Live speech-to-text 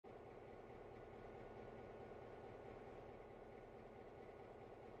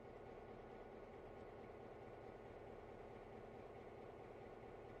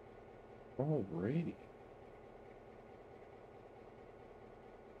Alrighty.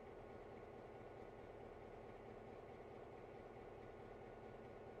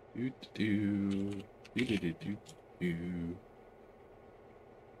 Do do do do do do do.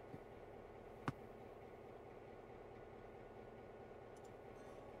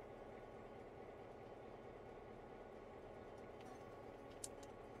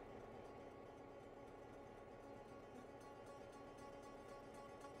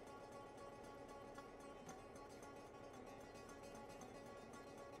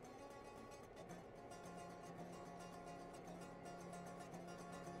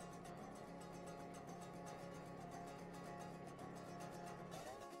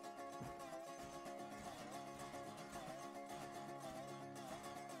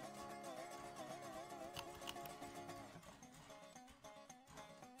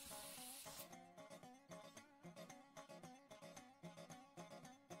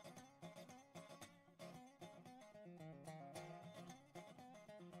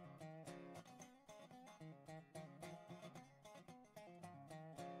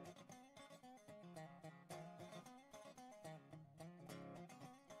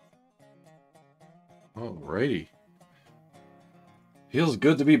 Alrighty. Feels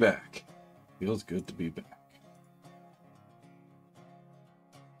good to be back. Feels good to be back.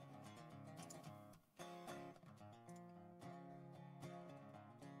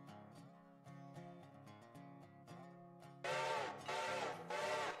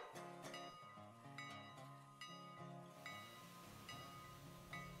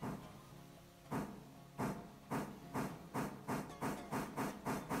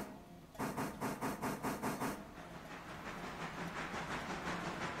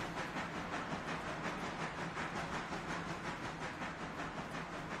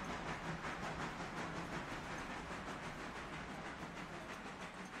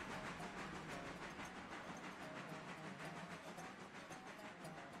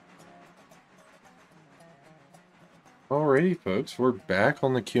 Alrighty, folks, we're back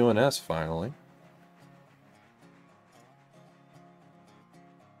on the QNS finally.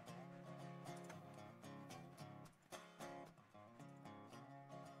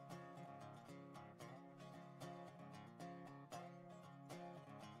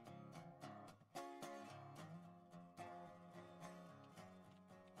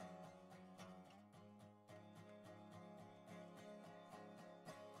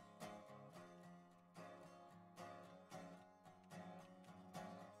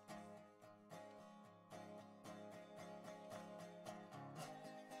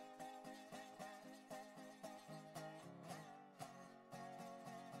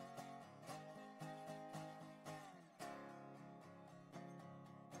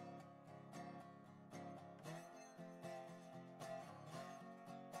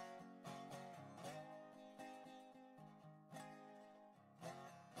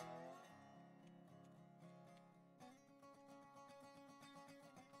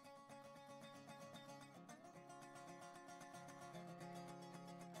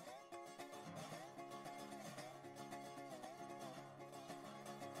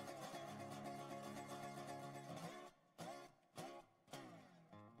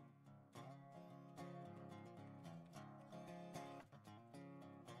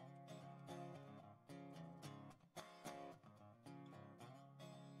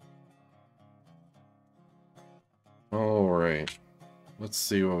 Alright. Let's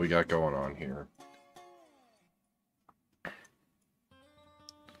see what we got going on here.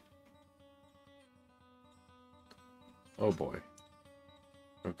 Oh boy.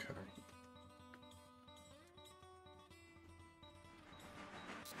 Okay.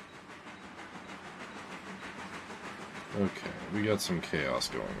 Okay, we got some chaos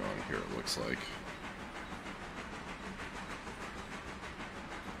going on here, it looks like.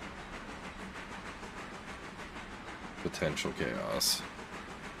 Potential chaos.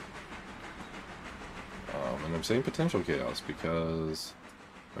 And I'm saying potential chaos because...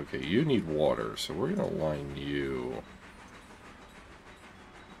 Okay, you need water, so we're gonna line you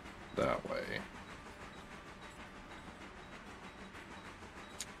that way.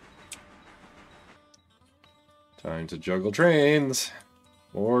 Time to juggle trains!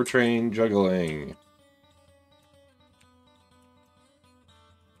 More train juggling!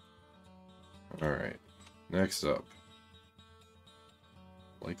 Alright, next up.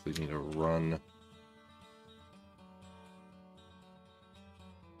 Likely need to run...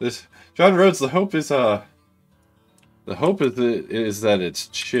 This... John Rhodes, the hope is, that it's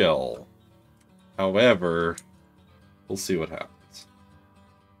chill. However, we'll see what happens.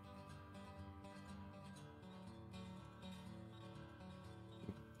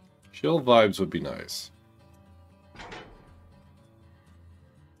 Chill vibes would be nice.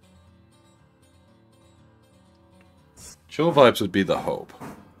 Chill vibes would be the hope.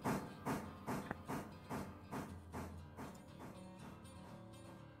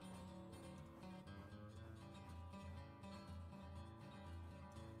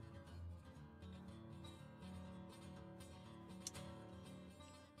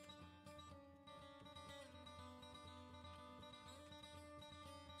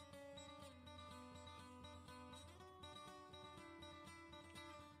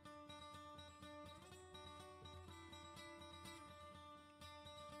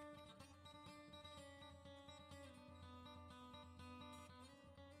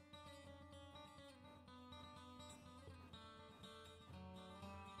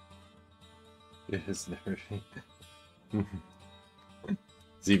 Is there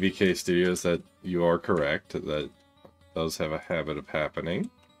ZBK Studios, that you are correct. That does have a habit of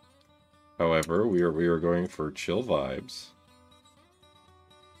happening. However, we are going for chill vibes.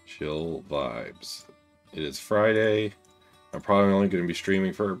 Chill vibes. It is Friday. I'm probably only going to be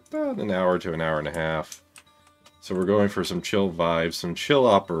streaming for about an hour to an hour and a half. So we're going for some chill vibes, some chill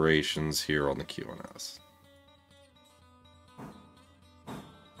operations here on the QNS.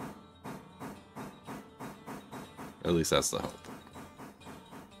 At least that's the hope.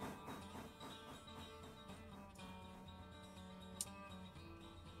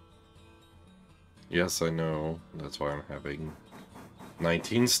 Yes, I know. That's why I'm having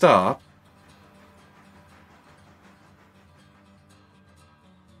 19 stop.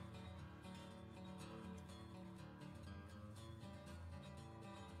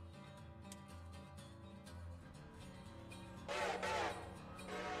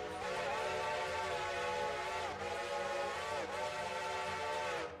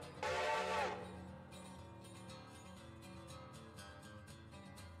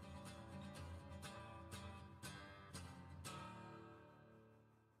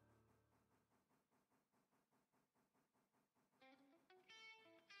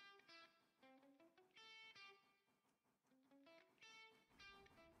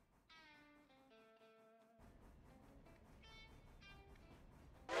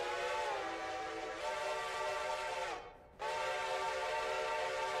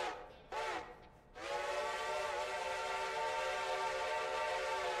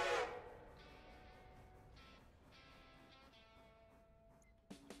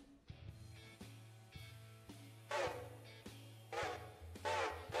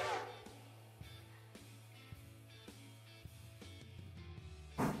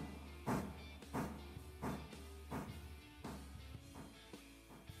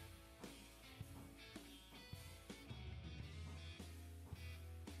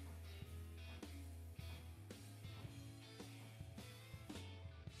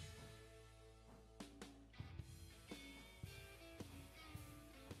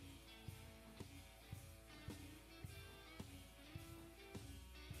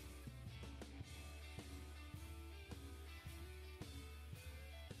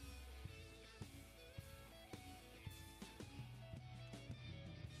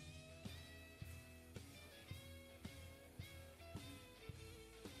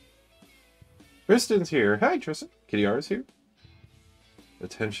 Tristan's here. Hi, Tristan. Kitty R's here.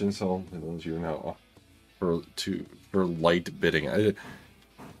 Attention, so you're now off for light bidding. I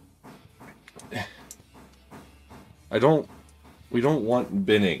don't. We don't want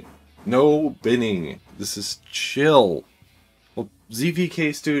binning. No binning. This is chill. Well,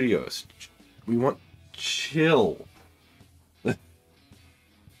 ZVK Studios. We want chill.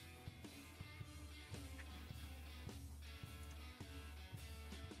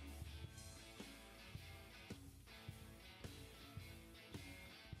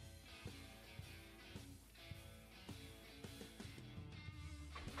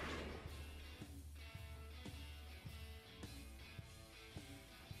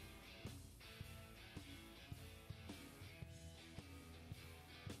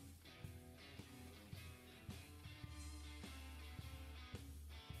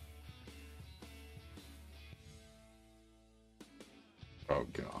 Oh,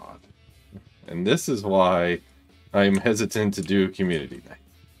 God. And this is why I'm hesitant to do community night.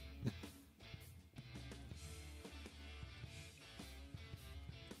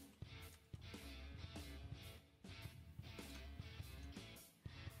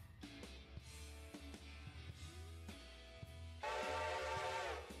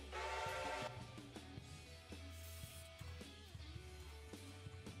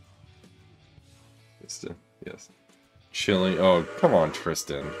 Tristan, yes. Chilling. Oh, come on,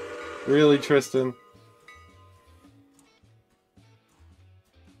 Tristan. Really, Tristan?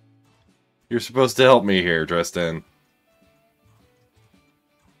 You're supposed to help me here, Tristan.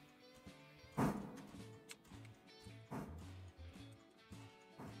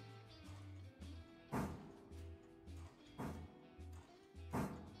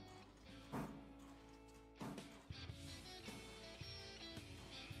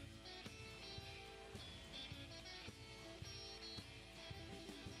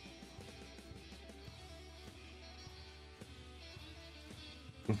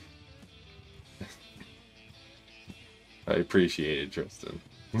 I appreciate it, Tristan.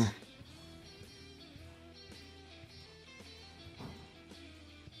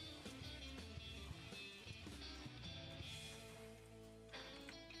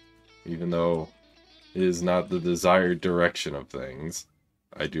 Even though it is not the desired direction of things,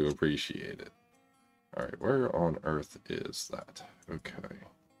 I do appreciate it. Alright, where on earth is that? Okay.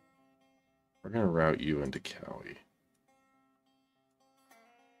 We're gonna route you into Cali.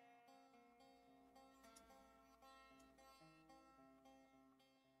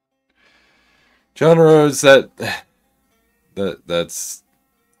 John Rose, that's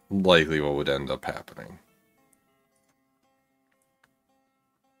likely what would end up happening.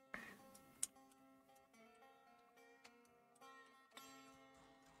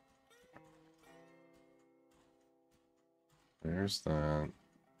 There's that.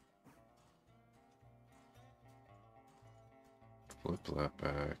 Flip that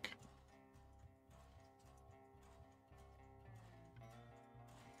back.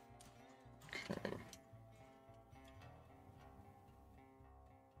 Okay.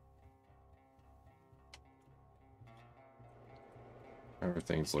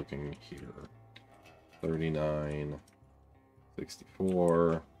 Everything's looking here. 39,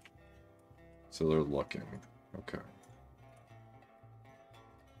 64. So they're looking. Okay.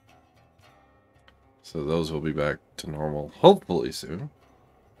 So those will be back to normal, hopefully soon.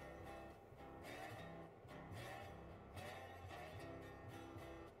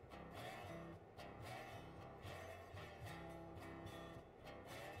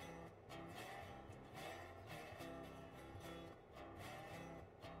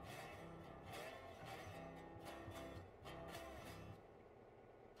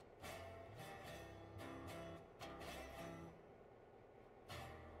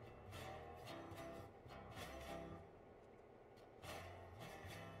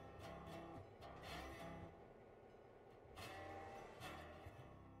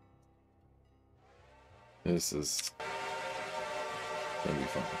 This is gonna be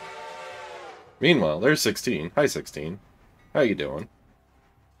fun. Meanwhile, there's 16. Hi, 16. How you doing?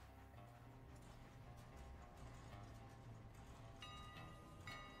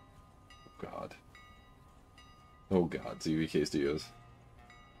 Oh, God. Oh, God. ZVK Studios.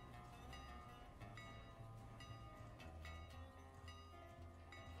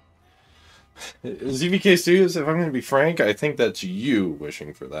 ZVK Studios, if I'm going to be frank, I think that's you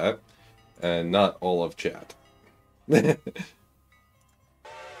wishing for that. And not all of chat.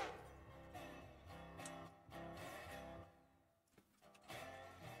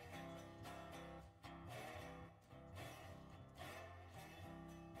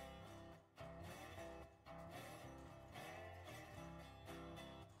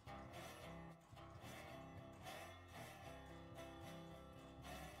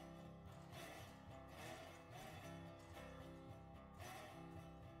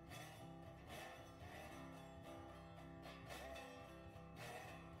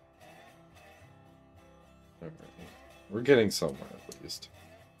 We're getting somewhere, at least.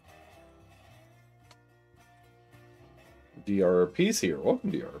 DRP's here.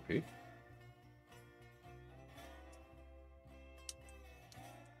 Welcome, DRP.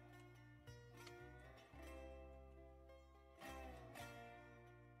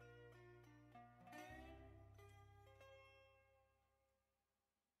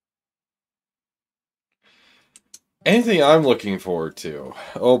 Anything I'm looking forward to?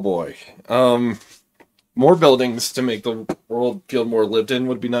 Oh boy. More buildings to make the world feel more lived in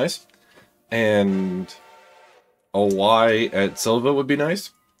would be nice. And a Y at Silva would be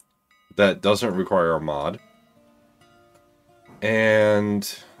nice. That doesn't require a mod.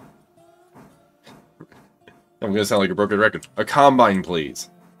 And I'm going to sound like a broken record. A combine, please.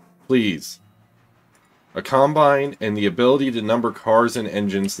 Please. A combine and the ability to number cars and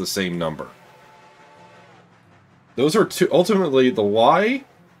engines the same number. Those are two. Ultimately, the Y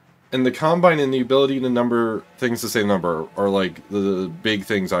and the combine and the ability to number things the same number are like the big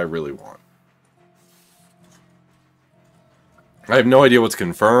things I really want. I have no idea what's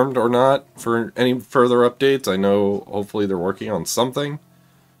confirmed or not for any further updates. I know hopefully they're working on something.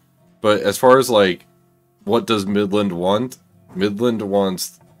 But as far as like, what does Midland want? Midland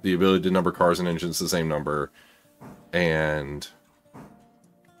wants the ability to number cars and engines the same number, and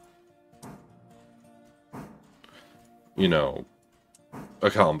you know, a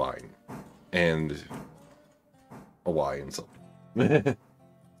combine and a Y and something.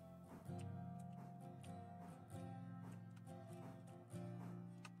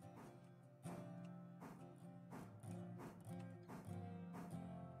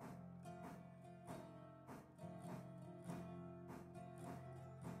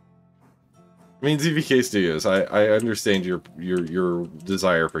 I mean, ZVK Studios, I understand your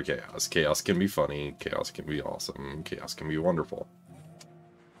desire for chaos. Chaos can be funny, chaos can be awesome, chaos can be wonderful.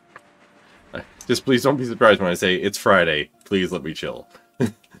 Just please don't be surprised when I say it's Friday. Please let me chill.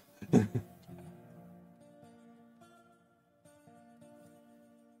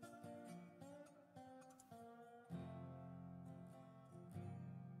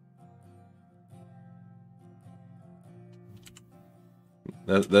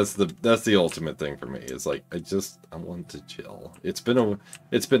 That's the ultimate thing for me. It's like I want to chill. It's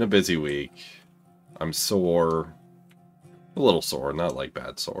been a busy week. I'm sore, a little sore, not like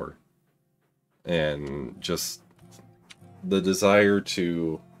bad sore, and just the desire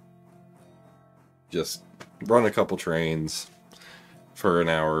to just run a couple trains for an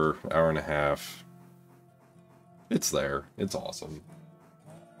hour, hour and a half. It's there. It's awesome.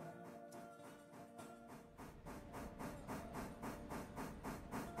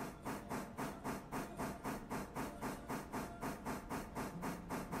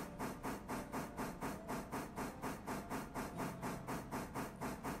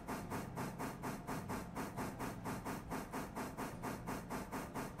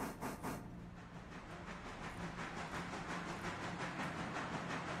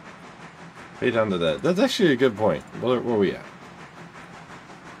 Pay down to that. That's actually a good point. Where are we at?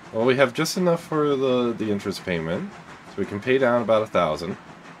 Well, we have just enough for the interest payment, so we can pay down about 1,000.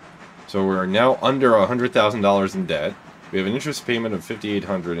 So we're now under $100,000 in debt. We have an interest payment of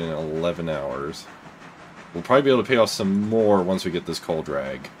 $5,800 in 11 hours. We'll probably be able to pay off some more once we get this coal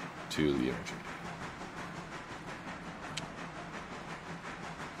drag to the energy.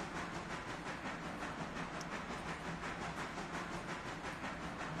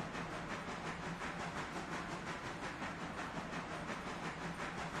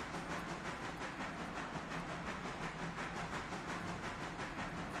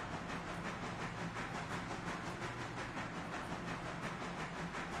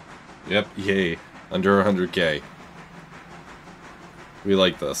 Yep, yay. Under 100K. We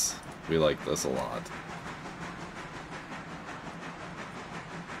like this. We like this a lot.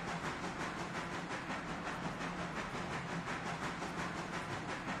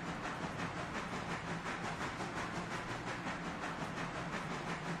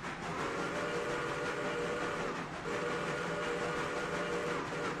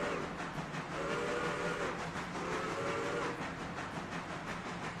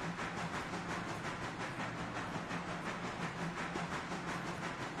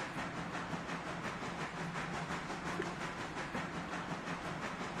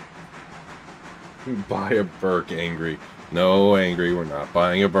 Buy a Burke, Angry. No, Angry, we're not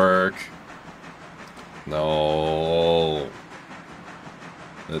buying a Burke. No.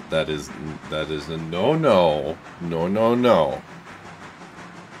 That is a no-no. No.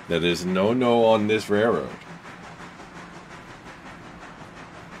 That is no on this railroad.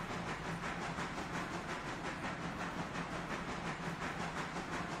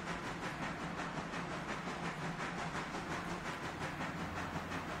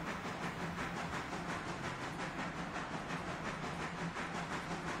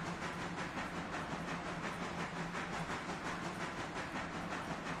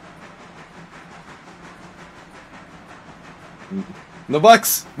 No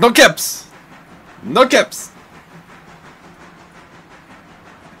bucks! No caps! No caps!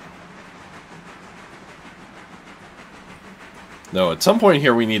 No, at some point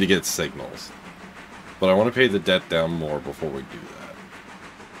here we need to get signals. But I want to pay the debt down more before we do that.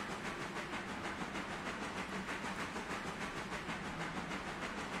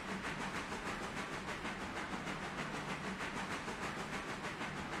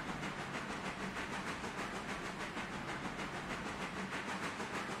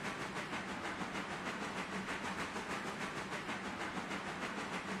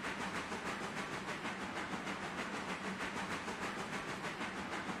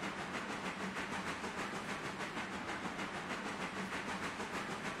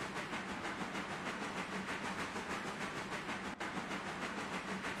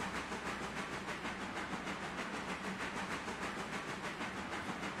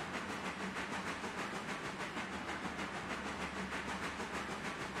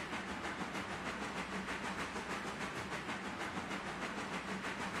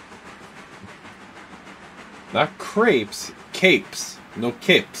 Not crepes, capes. No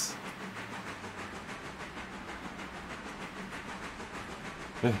capes.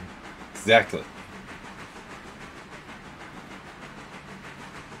 Exactly.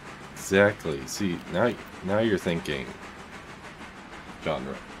 Exactly. See, now you're thinking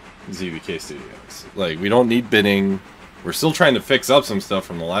genre. ZBK Studios. Like, we don't need binning. We're still trying to fix up some stuff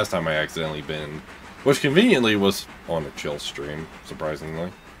from the last time I accidentally binned, which conveniently was on a chill stream,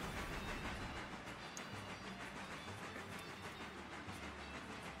 surprisingly.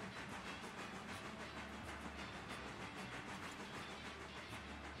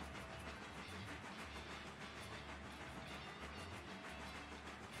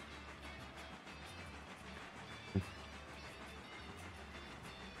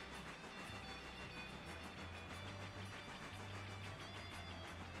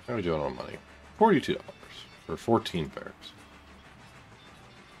 How are we doing on money? $42 for 14 pairs.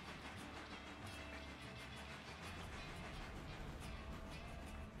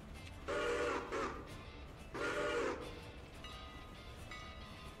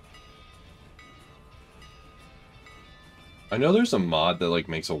 I know there's a mod that like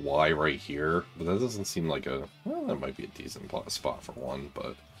makes a Y right here, but that doesn't seem like a... Well, that might be a decent spot for one,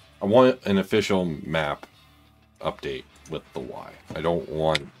 but I want an official map update with the Y. I don't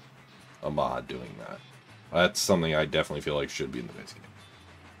want a mod doing that. That's something I definitely feel like should be in the base game.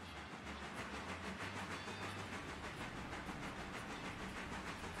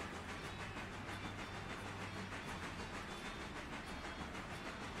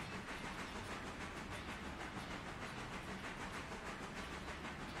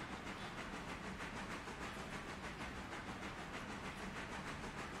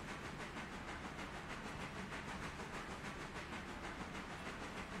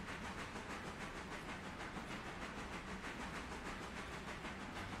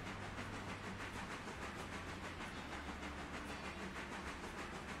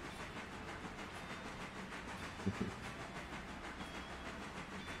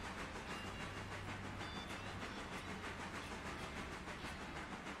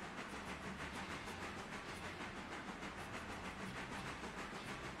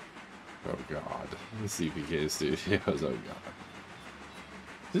 Oh god. CPK Studios, oh god.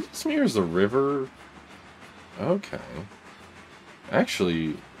 This smears the river. Okay.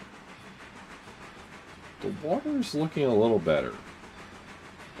 Actually, the water's looking a little better.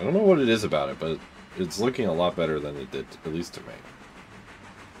 I don't know what it is about it, but it's looking a lot better than it did, at least to me.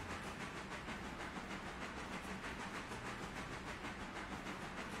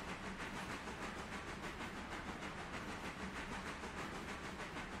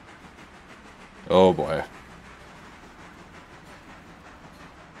 Oh boy.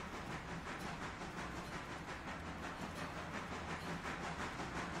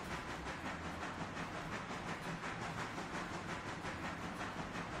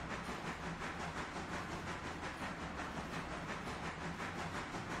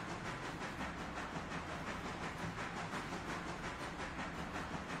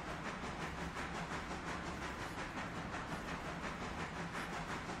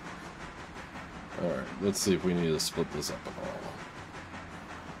 Alright, let's see if we need to split this up at all.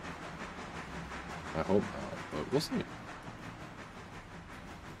 I hope not, but we'll see.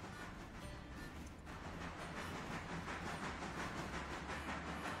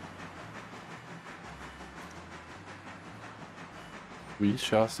 We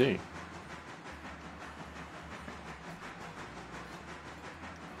shall see.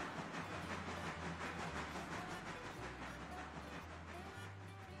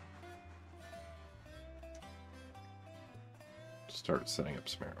 Start setting up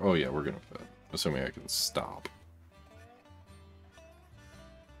smear. Oh yeah, we're gonna fit. Assuming I can stop.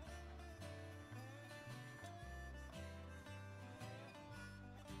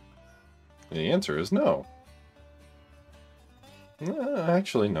 And the answer is no.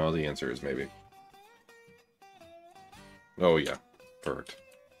 Actually, no, the answer is maybe. Oh yeah, perfect.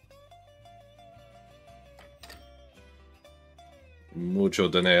 Mucho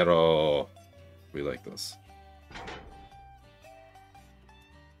dinero. We like this.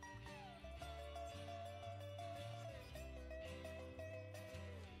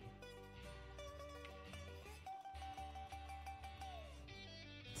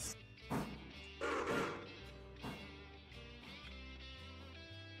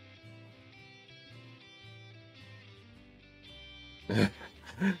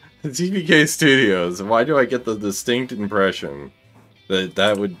 TPK Studios. Why do I get the distinct impression that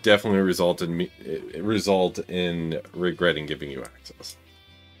that would definitely result in regretting giving you access?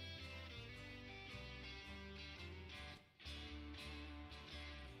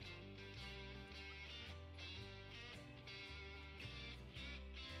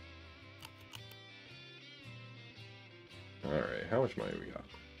 how much money we got?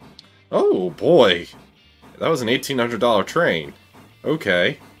 Oh, boy! That was an $1,800 train.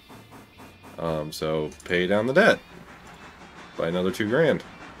 Okay. So pay down the debt. By another $2,000.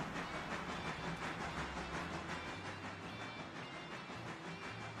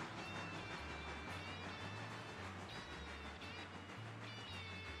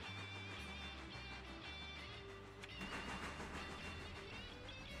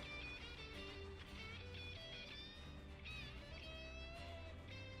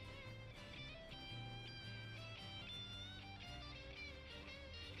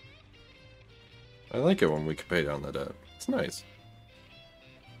 I like it when we can pay down the debt. It's nice.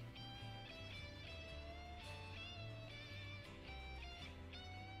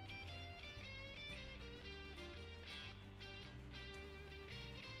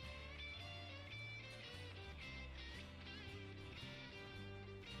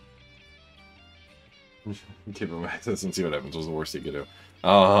 Keep him access and see what happens was the worst he could do.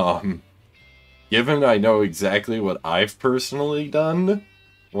 Given I know exactly what I've personally done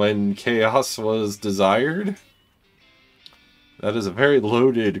when chaos was desired, that is a very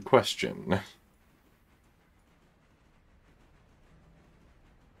loaded question.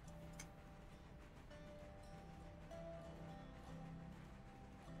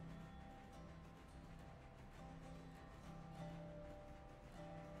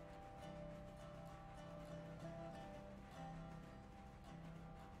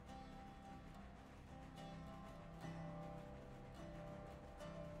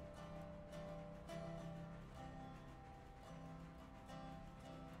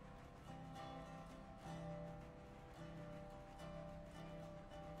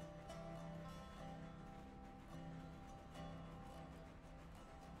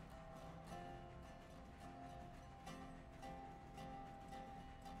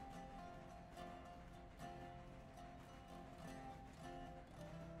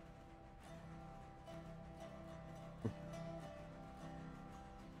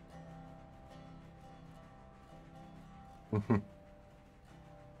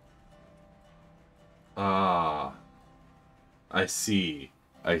 Ah, I see.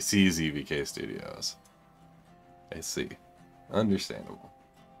 I see ZBK Studios. I see. Understandable.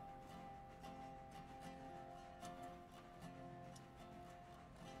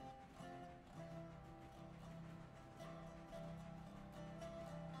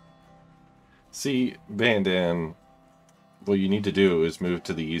 See, Bandan, what you need to do is move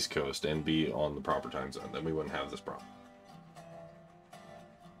to the East Coast and be on the proper time zone. Then we wouldn't have this problem.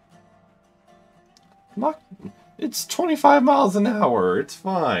 It's 25 miles an hour. It's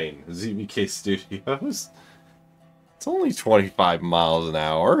fine. ZBK Studios. It's only 25 miles an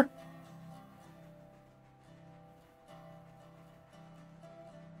hour.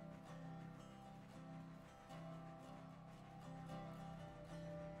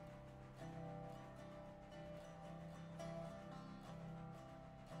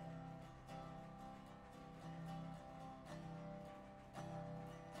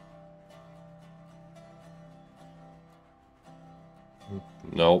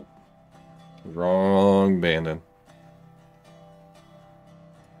 Nope. Wrong Bandon.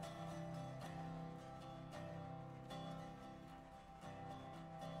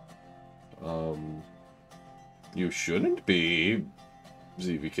 You shouldn't be,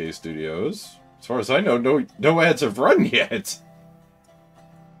 ZBK Studios. As far as I know, no ads have run yet. As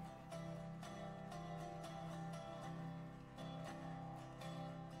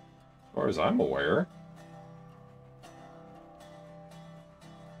far as I'm aware.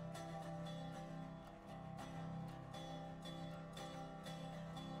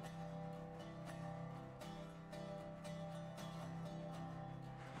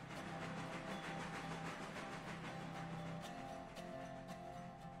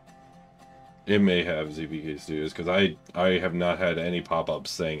 It may have ZBK Studios, because I have not had any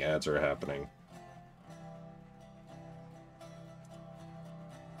pop-ups saying ads are happening.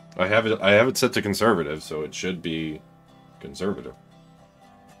 I have it set to conservative, so it should be conservative.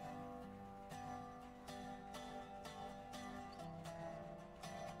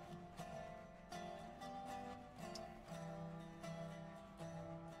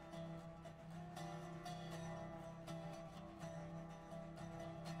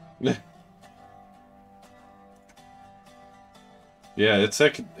 Yeah, it's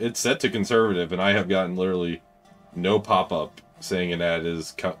set to conservative, and I have gotten literally no pop-up saying an ad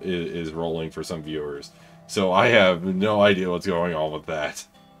is rolling for some viewers. So I have no idea what's going on with that.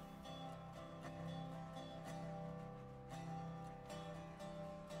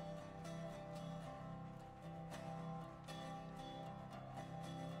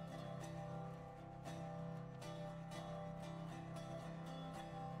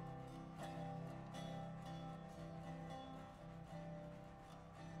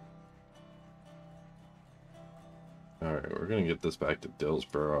 Alright, we're gonna get this back to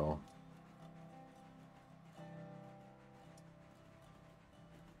Dillsboro.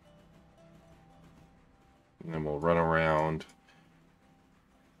 And then we'll run around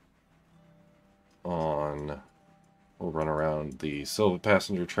we'll run around the Silva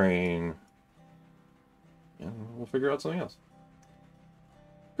passenger train. And we'll figure out something else.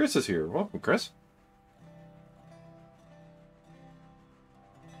 Chris is here. Welcome, Chris.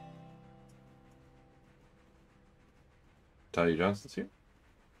 Toddy Johnson's here.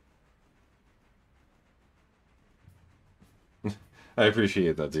 I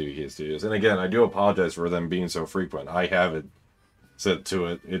appreciate that, ZBK Studios. And again, I do apologize for them being so frequent. I have it set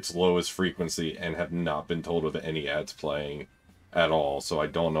to its lowest frequency and have not been told of any ads playing at all, so I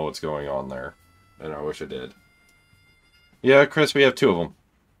don't know what's going on there. And I wish I did. Yeah, Chris, we have 2 of them.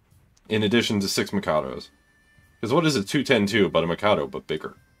 In addition to 6 Mikados. Because what is a 210-2 but a Mikado, but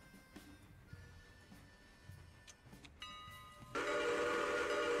bigger?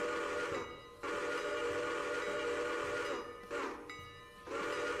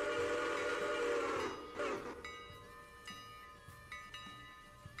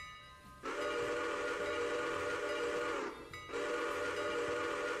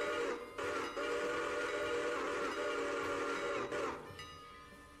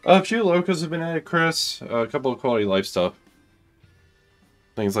 A few locos have been added, Chris. A couple of quality life stuff.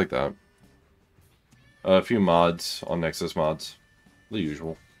 Things like that. A few mods on Nexus mods. The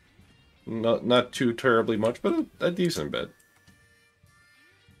usual. Not too terribly much, but a decent bit.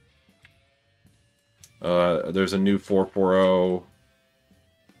 There's a new 440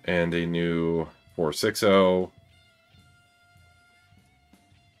 and a new 460.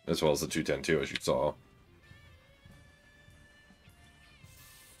 As well as the 210-2, as you saw.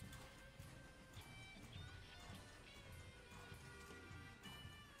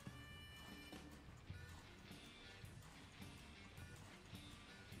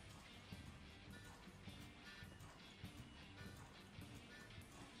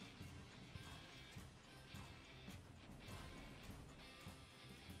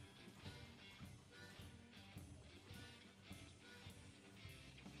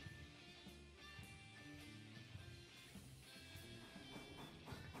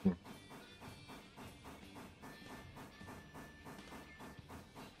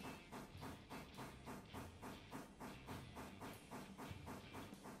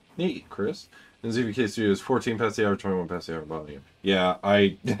 Neat, Chris. And ZBK Studios, 14 past the hour, 21 past the hour volume. Yeah,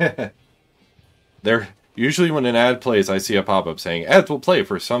 There, usually when an ad plays, I see a pop-up saying, ads will play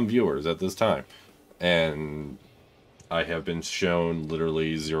for some viewers at this time. And I have been shown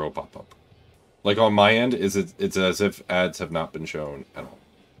literally 0 pop-up. Like on my end, it's as if ads have not been shown at all.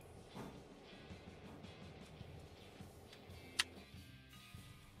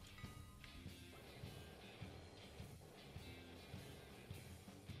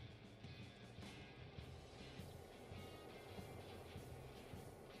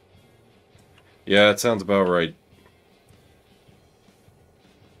 Yeah, it sounds about right.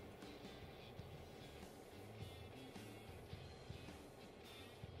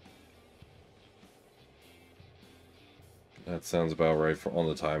 That sounds about right for on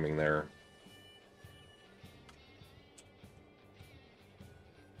the timing there.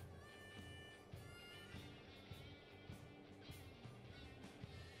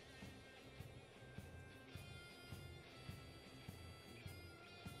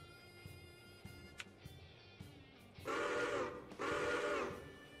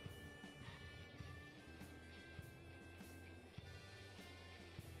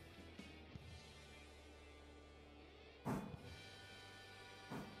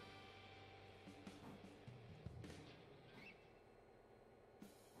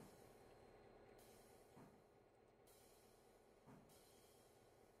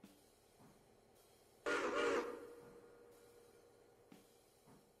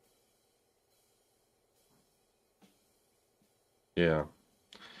 Yeah.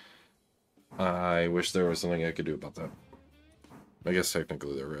 I wish there was something I could do about that. I guess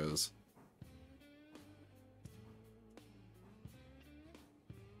technically there is.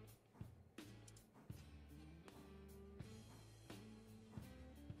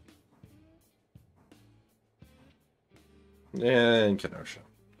 And Kenosha,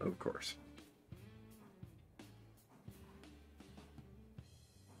 of course.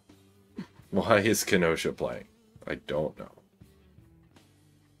 Why is Kenosha playing? I don't know.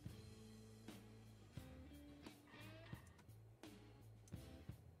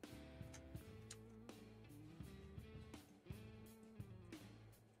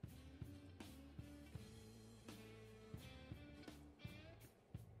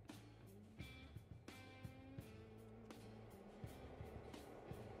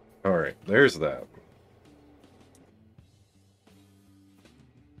 Alright, there's that.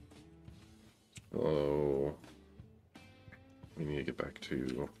 Oh, we need to get back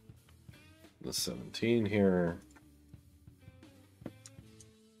to the 17 here.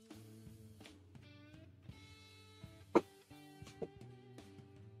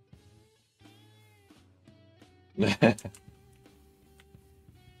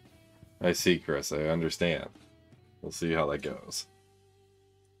 I see, Chris. I understand. We'll see how that goes.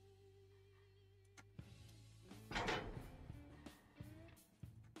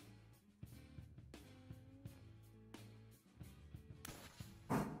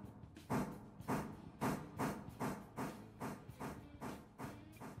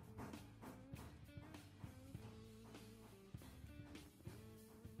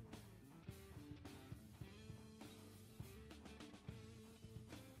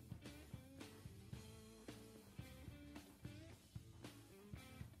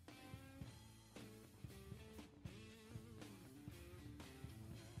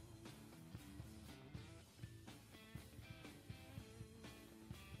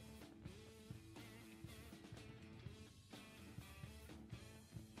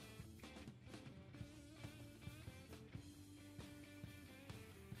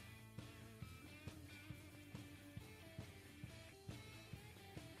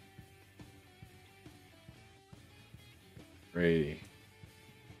 Ready.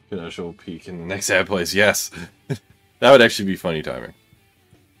 Pinocchio peak in the next ad place. Yes. That would actually be funny timing.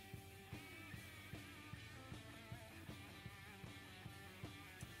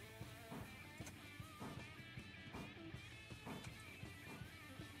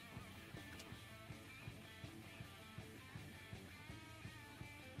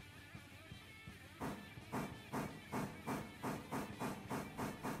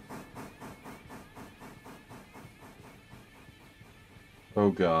 Oh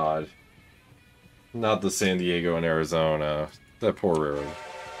god. Not the San Diego and Arizona. That poor river.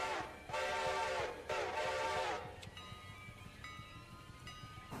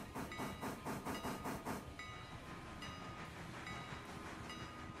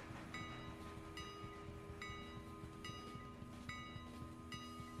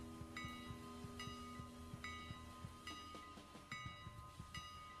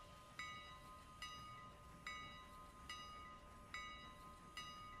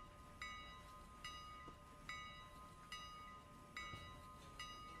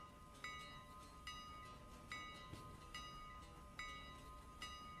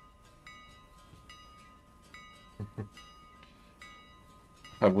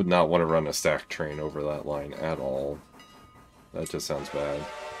 I would not want to run a stack train over that line at all. That just sounds bad.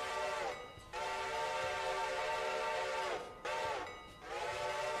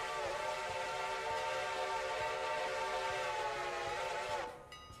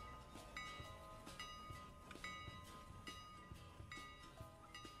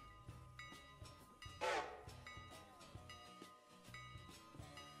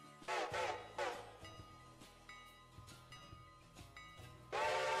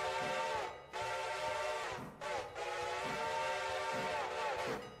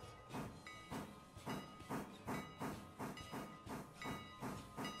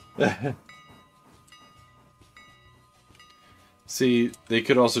 See, they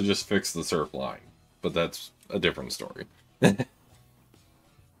could also just fix the surf line, but that's a different story.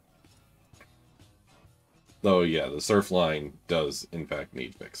 Though, yeah, the surf line does, in fact,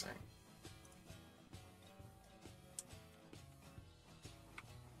 need fixing.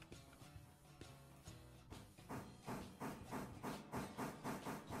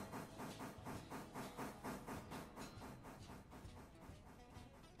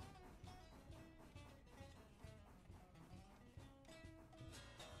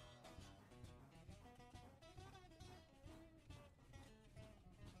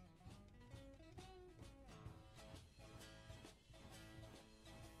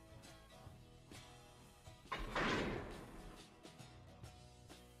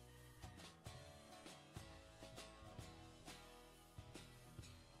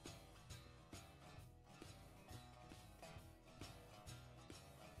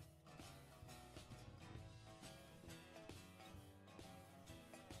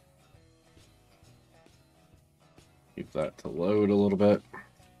 Keep that to load a little bit.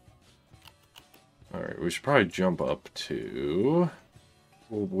 Alright, we should probably jump up to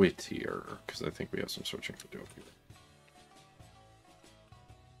Whittier, because I think we have some switching to do up here.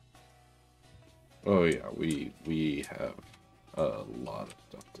 Oh yeah, we have a lot of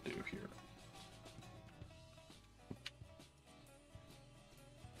stuff to do here.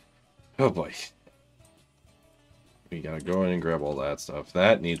 Oh boy. We gotta go in and grab all that stuff.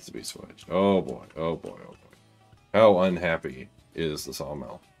 That needs to be switched. Oh boy, oh boy, oh boy. How unhappy is the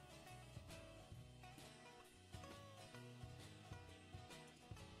sawmill?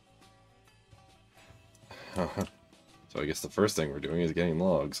 So I guess the first thing we're doing is getting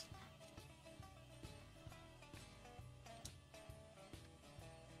logs.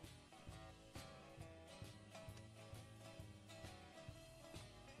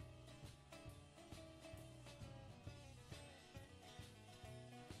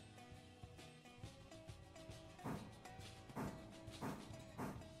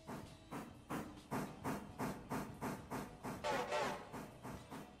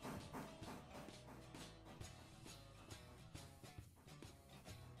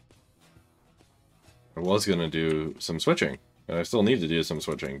 I was gonna do some switching, and I still need to do some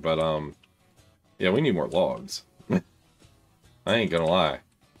switching, but yeah, we need more logs. I ain't gonna lie,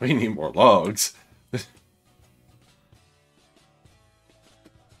 we need more logs.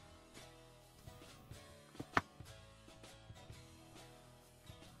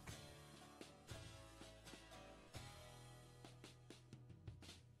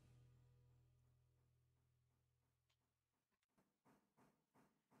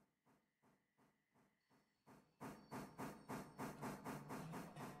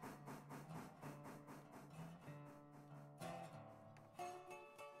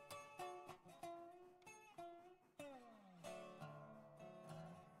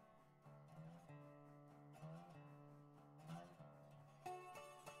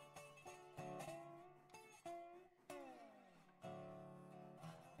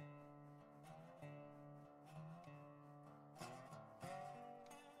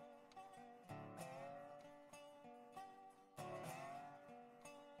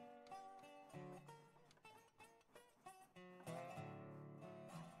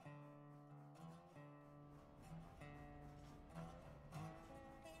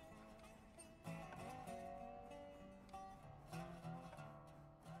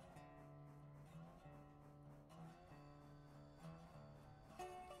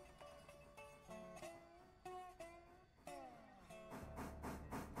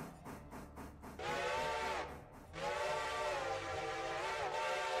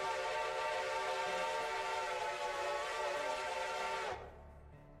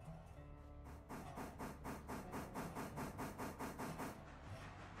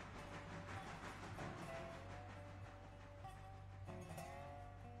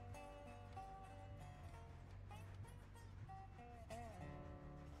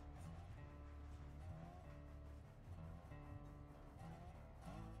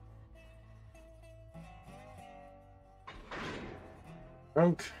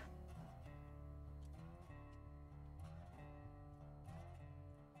 Drunk.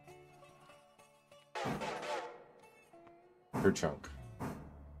 Per chunk.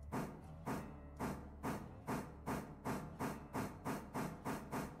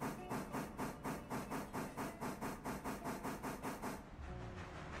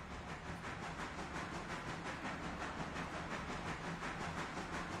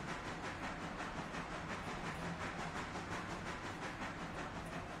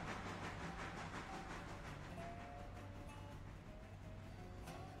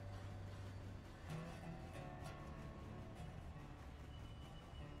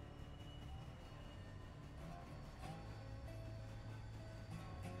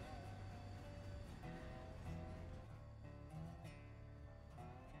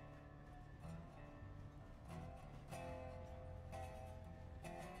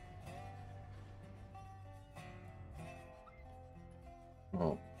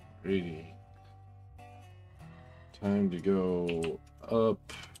 Oh, 80. Time to go up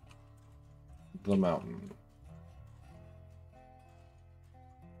the mountain.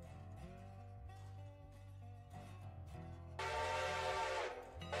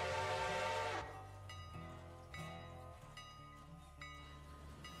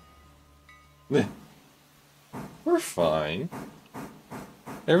 We're fine.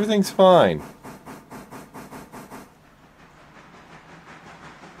 Everything's fine.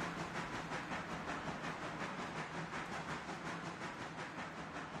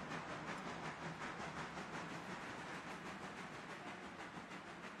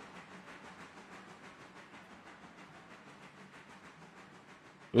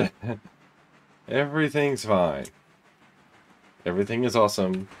 Everything's fine. Everything is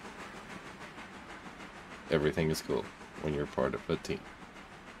awesome. Everything is cool when you're part of a team.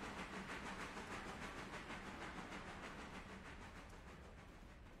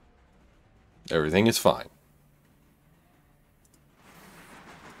 Everything is fine.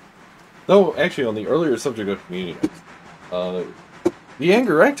 Though, actually, on the earlier subject of community nights, the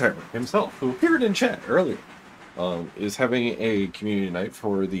Anger Ragtimer himself, who appeared in chat earlier, is having a community night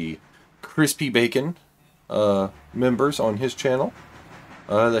for the Crispy Bacon members on his channel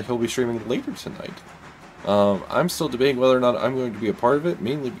that he'll be streaming later tonight. I'm still debating whether or not I'm going to be a part of it,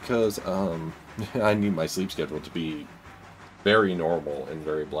 mainly because I need my sleep schedule to be very normal and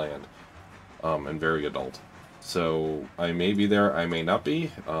very bland and very adult. So I may be there, I may not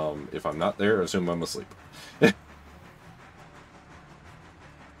be. If I'm not there, assume I'm asleep.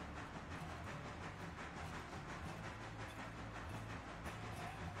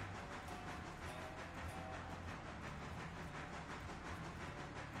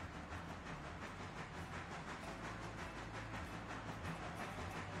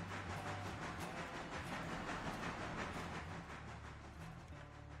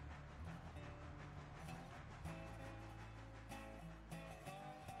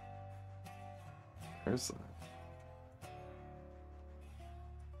 Where's that?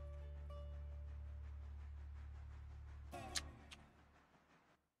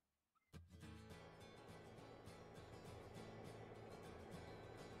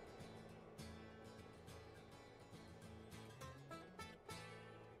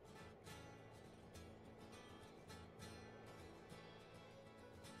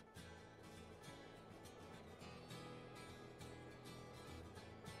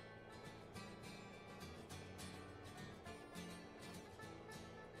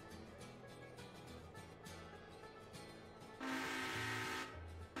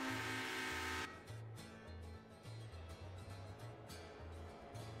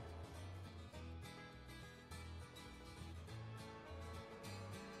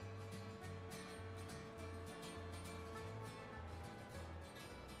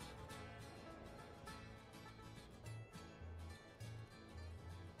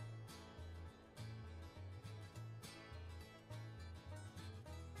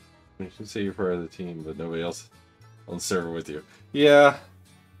 You should say you're part of the team, but nobody else on the server with you. Yeah,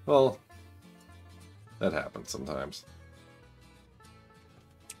 well, that happens sometimes.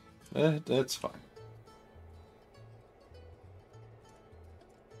 It's fine.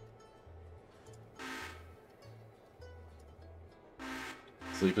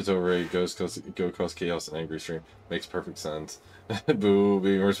 Sleep is over. Go cause chaos and angry stream. Makes perfect sense. Boo,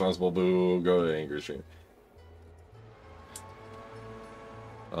 being responsible. Boo, go to angry stream.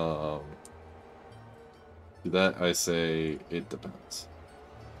 To that I say it depends.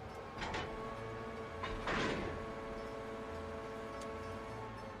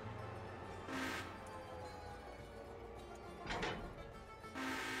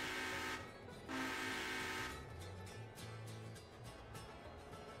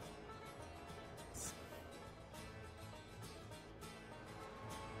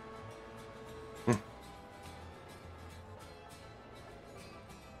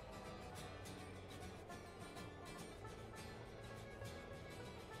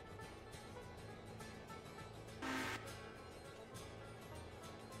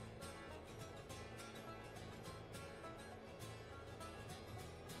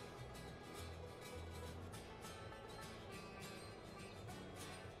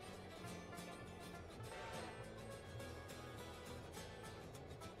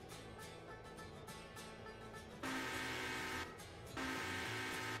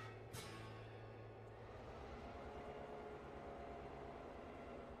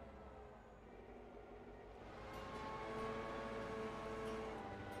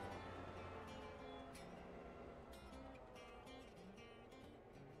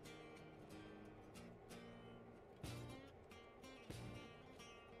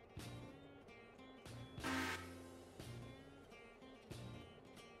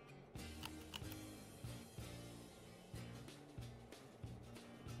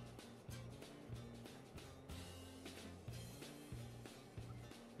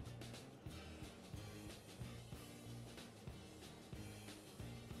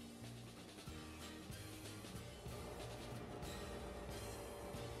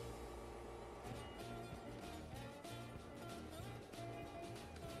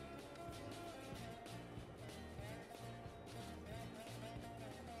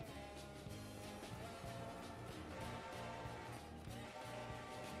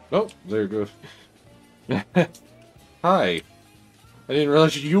 Oh, there you go. Hi. I didn't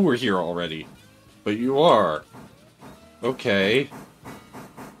realize you were here already. But you are. Okay.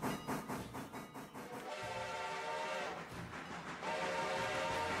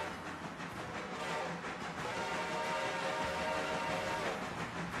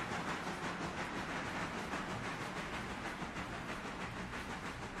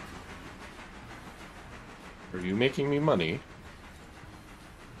 Are you making me money?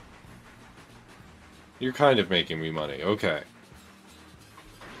 You're kind of making me money. Okay.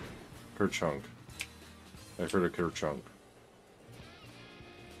 Kerchunk. I've heard of Kerchunk.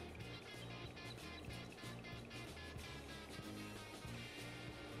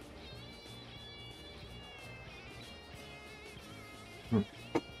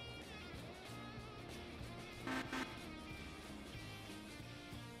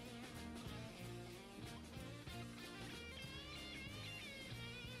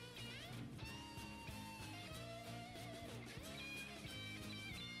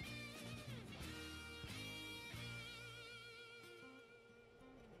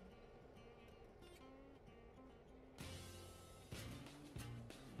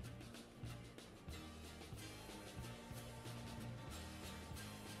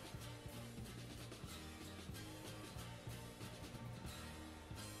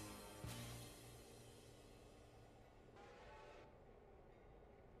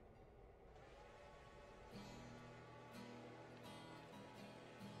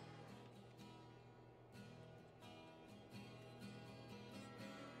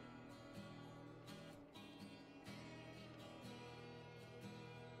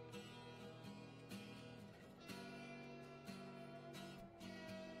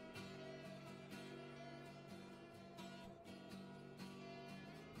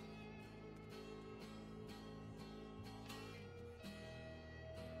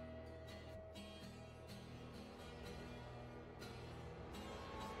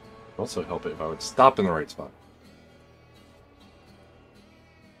 Also help it if I would stop in the right spot.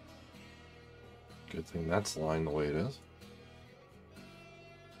 Good thing that's lined the way it is.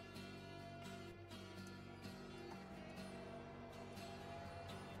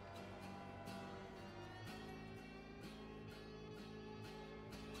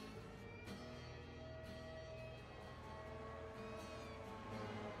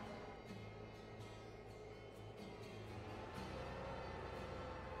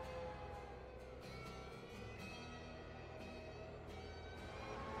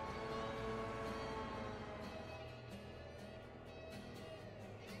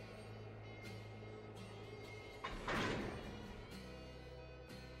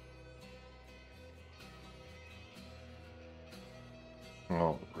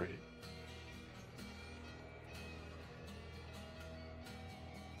 Oh, great.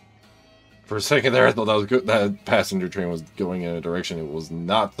 For a second there, I thought that was good. That passenger train was going in a direction it was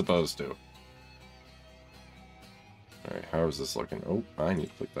not supposed to. Alright, how is this looking? Oh, I need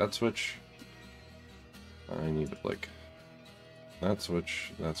to flick that switch. I need to flick that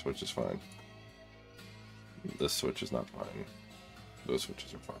switch. That switch is fine. This switch is not fine. Those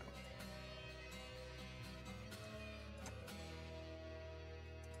switches are fine.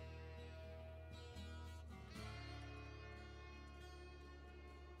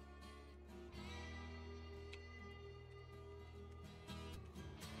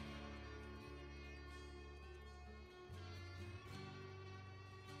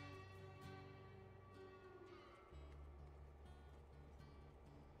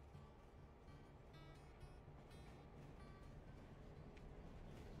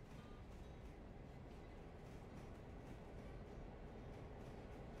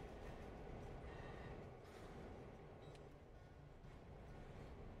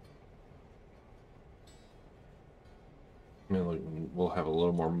 We'll have a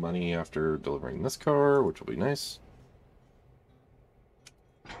little more money after delivering this car, which will be nice.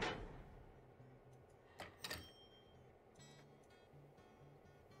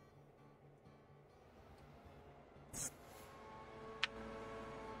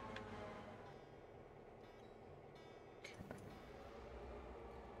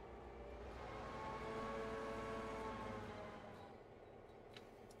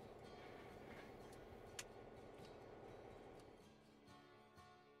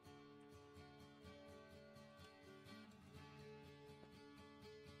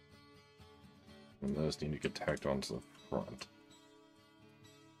 And those need to get tacked onto the front.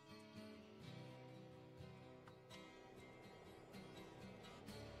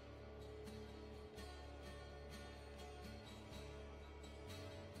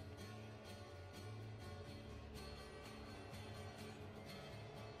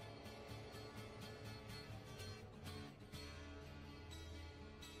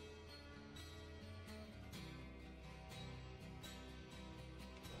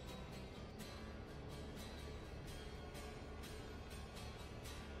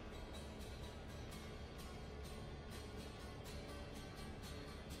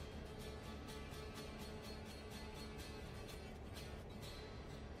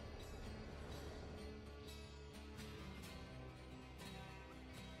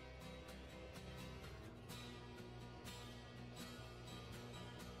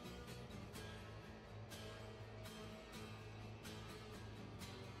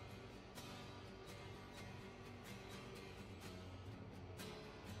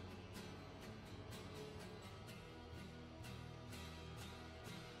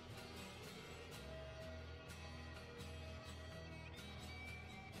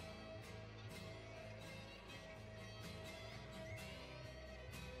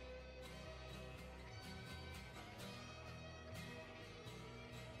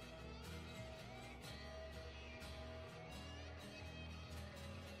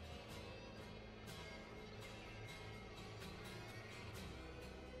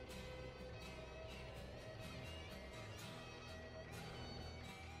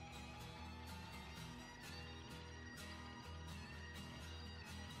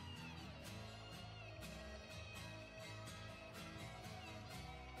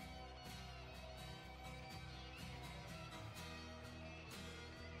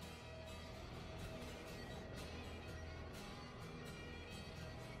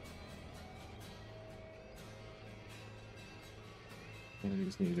 And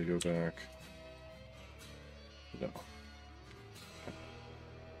these need to go back. No.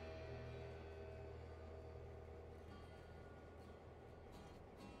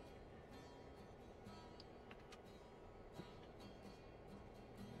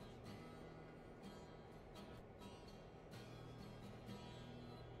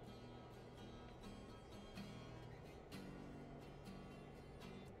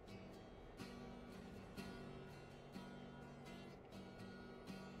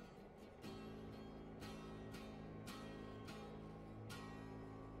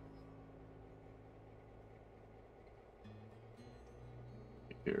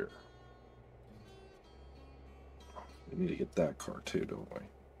 Here. We need to get that car too, don't we?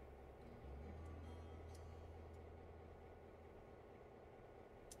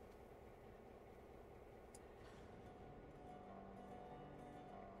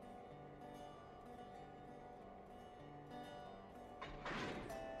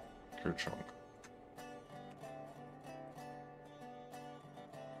 Kerchunk.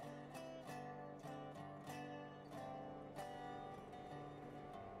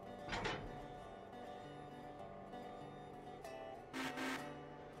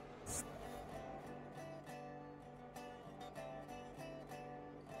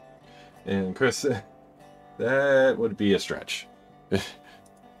 And Chris, that would be a stretch.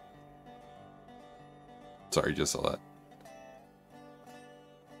 Sorry, just saw that.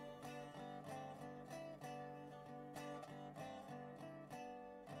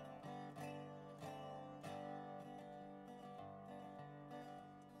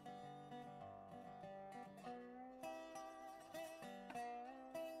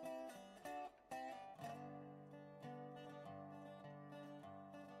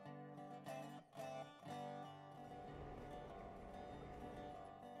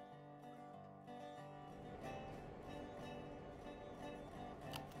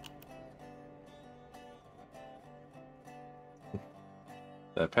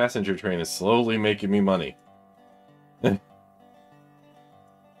 That passenger train is slowly making me money.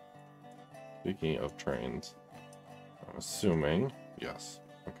 Speaking of trains, I'm assuming, yes,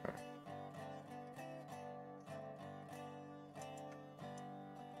 okay.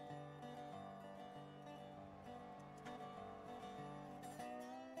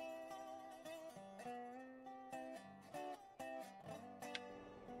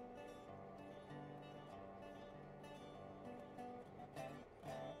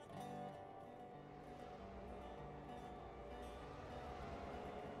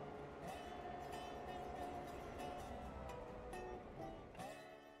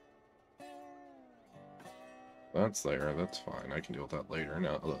 That's there, that's fine. I can deal with that later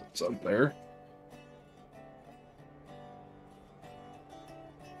now that it's up there.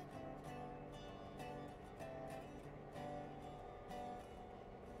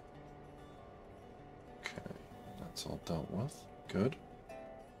 Okay, that's all dealt with. Good.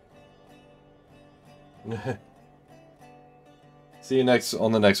 See you next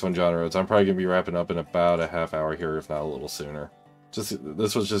on the next one, John Rhodes. I'm probably gonna be wrapping up in about a half hour here, if not a little sooner.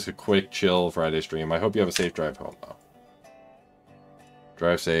 This was just a quick, chill Friday stream. I hope you have a safe drive home, though.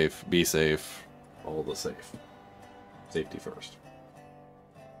 Drive safe, be safe, all the safe. Safety first.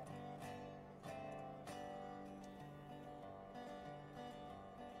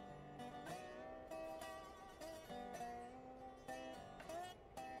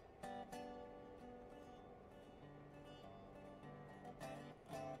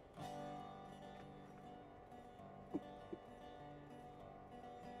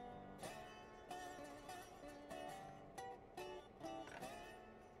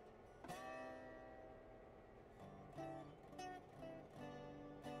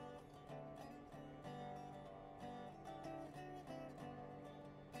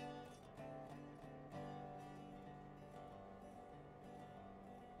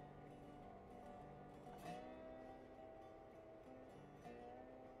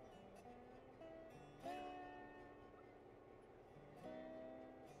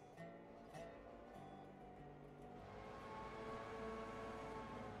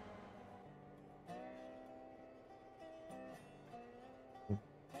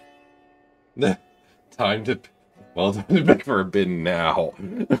 Time to... Well, time to pick for a bin now.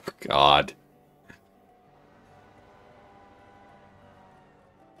 Oh, God.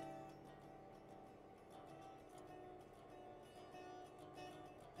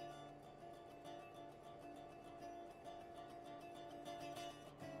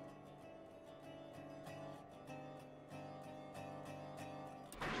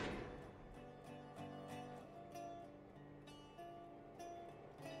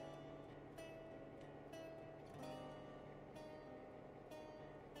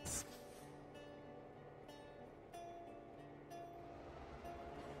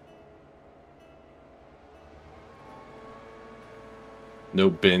 No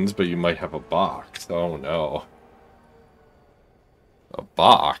bins, but you might have a box. Oh no. A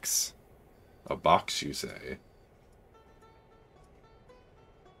box? A box, you say?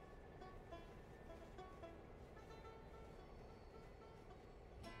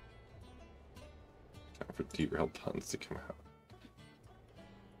 Time for derailed puns to come out. I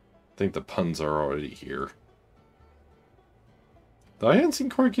think the puns are already here. Though I hadn't seen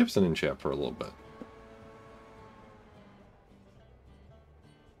Corey Gibson in chat for a little bit.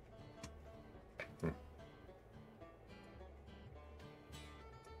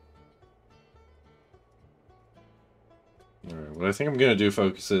 Alright, what I think I'm going to do,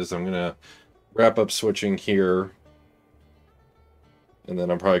 folks, is I'm going to wrap up switching here. And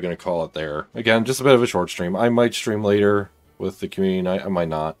then I'm probably going to call it there. Again, just a bit of a short stream. I might stream later with the community night. I might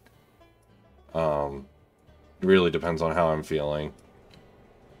not. It really depends on how I'm feeling.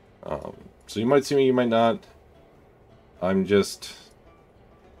 So you might see me, you might not. I'm just...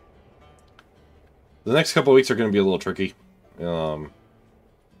 The next couple of weeks are going to be a little tricky.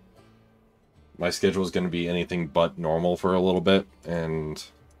 My schedule is going to be anything but normal for a little bit, and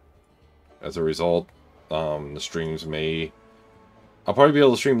as a result, the streams may... I'll probably be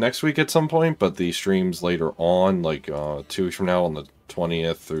able to stream next week at some point, but the streams later on, like 2 weeks from now on the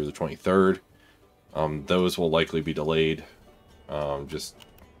 20th through the 23rd, those will likely be delayed. Just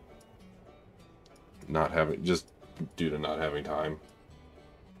due to not having time.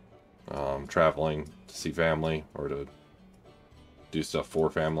 Traveling to see family or to do stuff for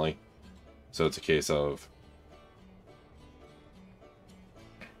family. So it's a case of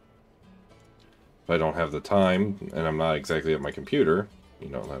if I don't have the time and I'm not exactly at my computer, you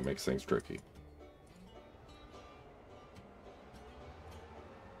know, that makes things tricky.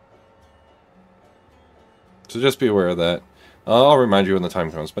 So just be aware of that. I'll remind you when the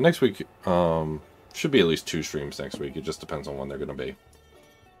time comes. But next week, should be at least 2 streams next week. It just depends on when they're going to be.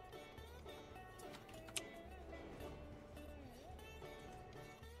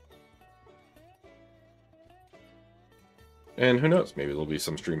 And who knows, maybe there'll be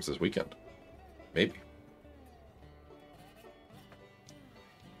some streams this weekend. Maybe.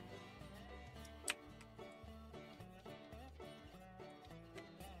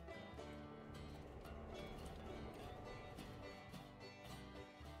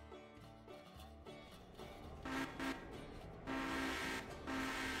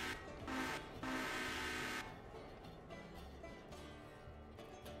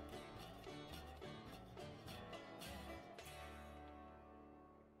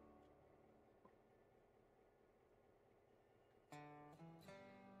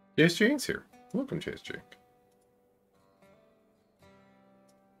 Chase Jane's here. Welcome, Chase Jane.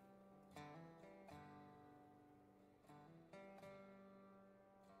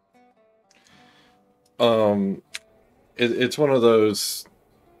 It's one of those,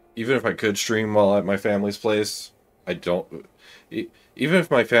 even if I could stream while at my family's place, I don't, even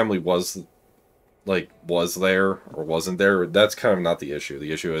if my family was there or wasn't there, that's kind of not the issue.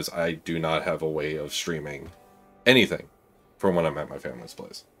 The issue is I do not have a way of streaming anything from when I'm at my family's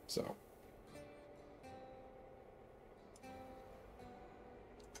place. So.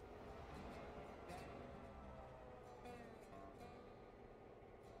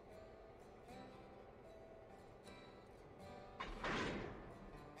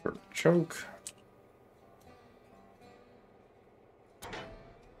 For chunk.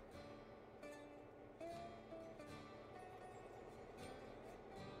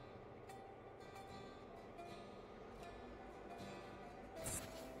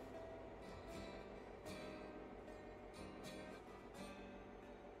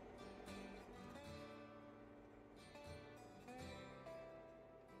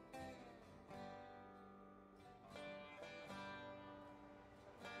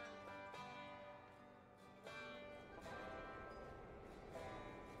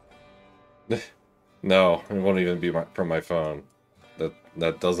 No, it won't even be from my phone.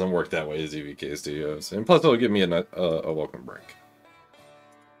 That doesn't work that way as EVK Studios. And plus it'll give me a welcome break.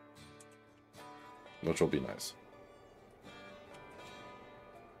 Which will be nice.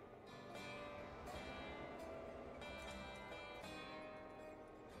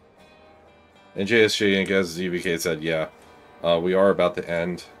 And JSG Inc., as EVK said, yeah, we are about to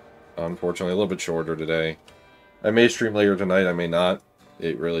end. Unfortunately, a little bit shorter today. I may stream later tonight, I may not.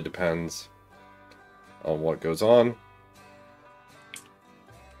 It really depends on what goes on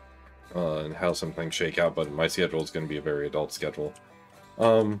and how some things shake out, but my schedule is going to be a very adult schedule.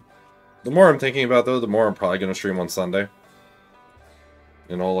 The more I'm thinking about, though, the more I'm probably going to stream on Sunday,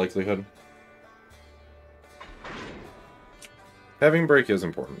 in all likelihood. Having break is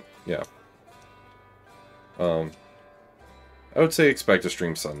important, yeah. I would say expect to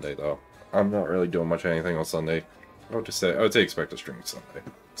stream Sunday, though. I'm not really doing much anything on Sunday. I would say expect to stream Sunday.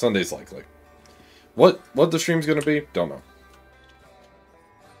 Sunday's likely. What the stream's gonna be? Don't know.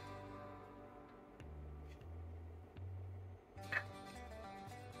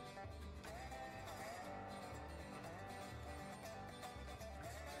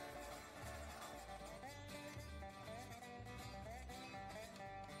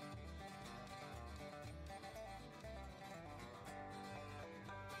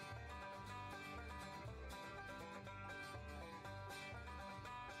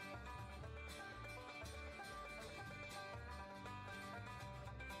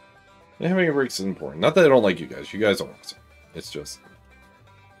 Having a break is important. Not that I don't like you guys. You guys are awesome. It's just...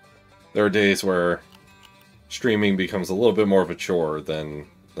 there are days where streaming becomes a little bit more of a chore than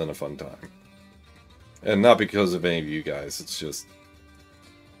a fun time. And not because of any of you guys. It's just...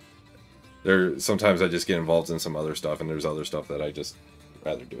 sometimes I just get involved in some other stuff, and there's other stuff that I just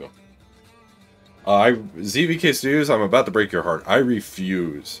rather do. ZVK Studios, I'm about to break your heart. I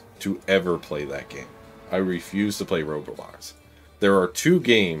refuse to ever play that game. I refuse to play Roblox. There are 2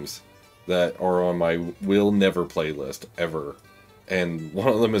 games that are on my will never play list ever, and one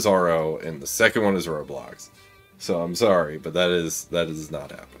of them is RO, and the second one is Roblox. So I'm sorry, but that is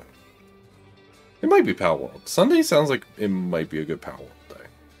not happening. It might be Palworld. Sunday sounds like it might be a good Palworld day.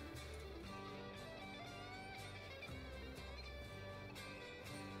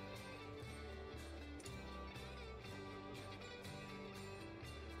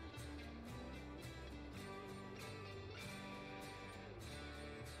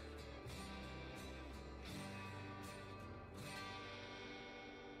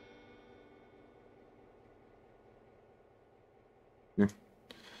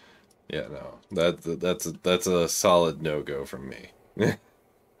 Yeah, no. That's a solid no-go from me.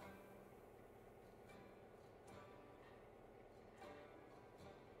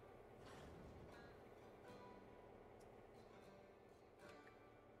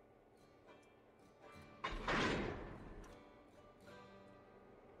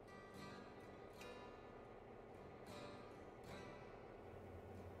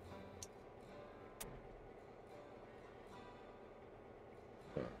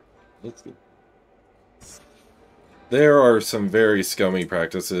 That's good. There are some very scummy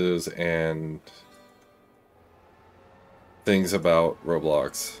practices and things about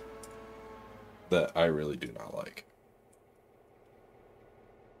Roblox that I really do not like.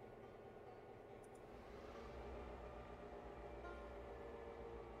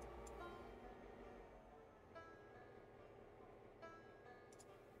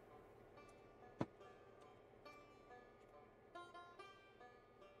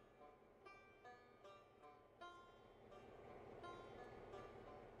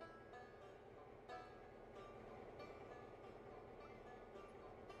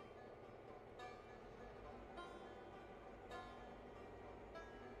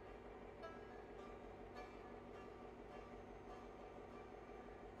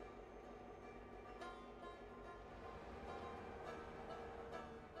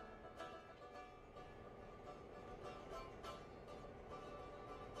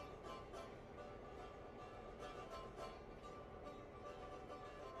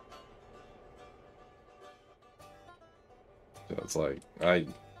 So it's like,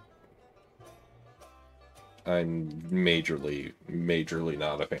 I'm majorly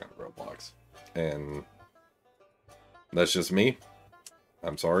not a fan of Roblox. And that's just me.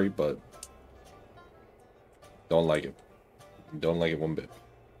 I'm sorry, but don't like it. Don't like it one bit.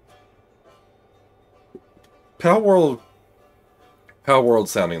 Palworld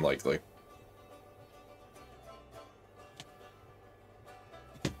sounding likely.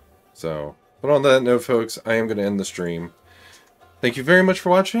 So, but on that note, folks, I am going to end the stream. Thank you very much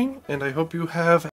for watching, and I hope you have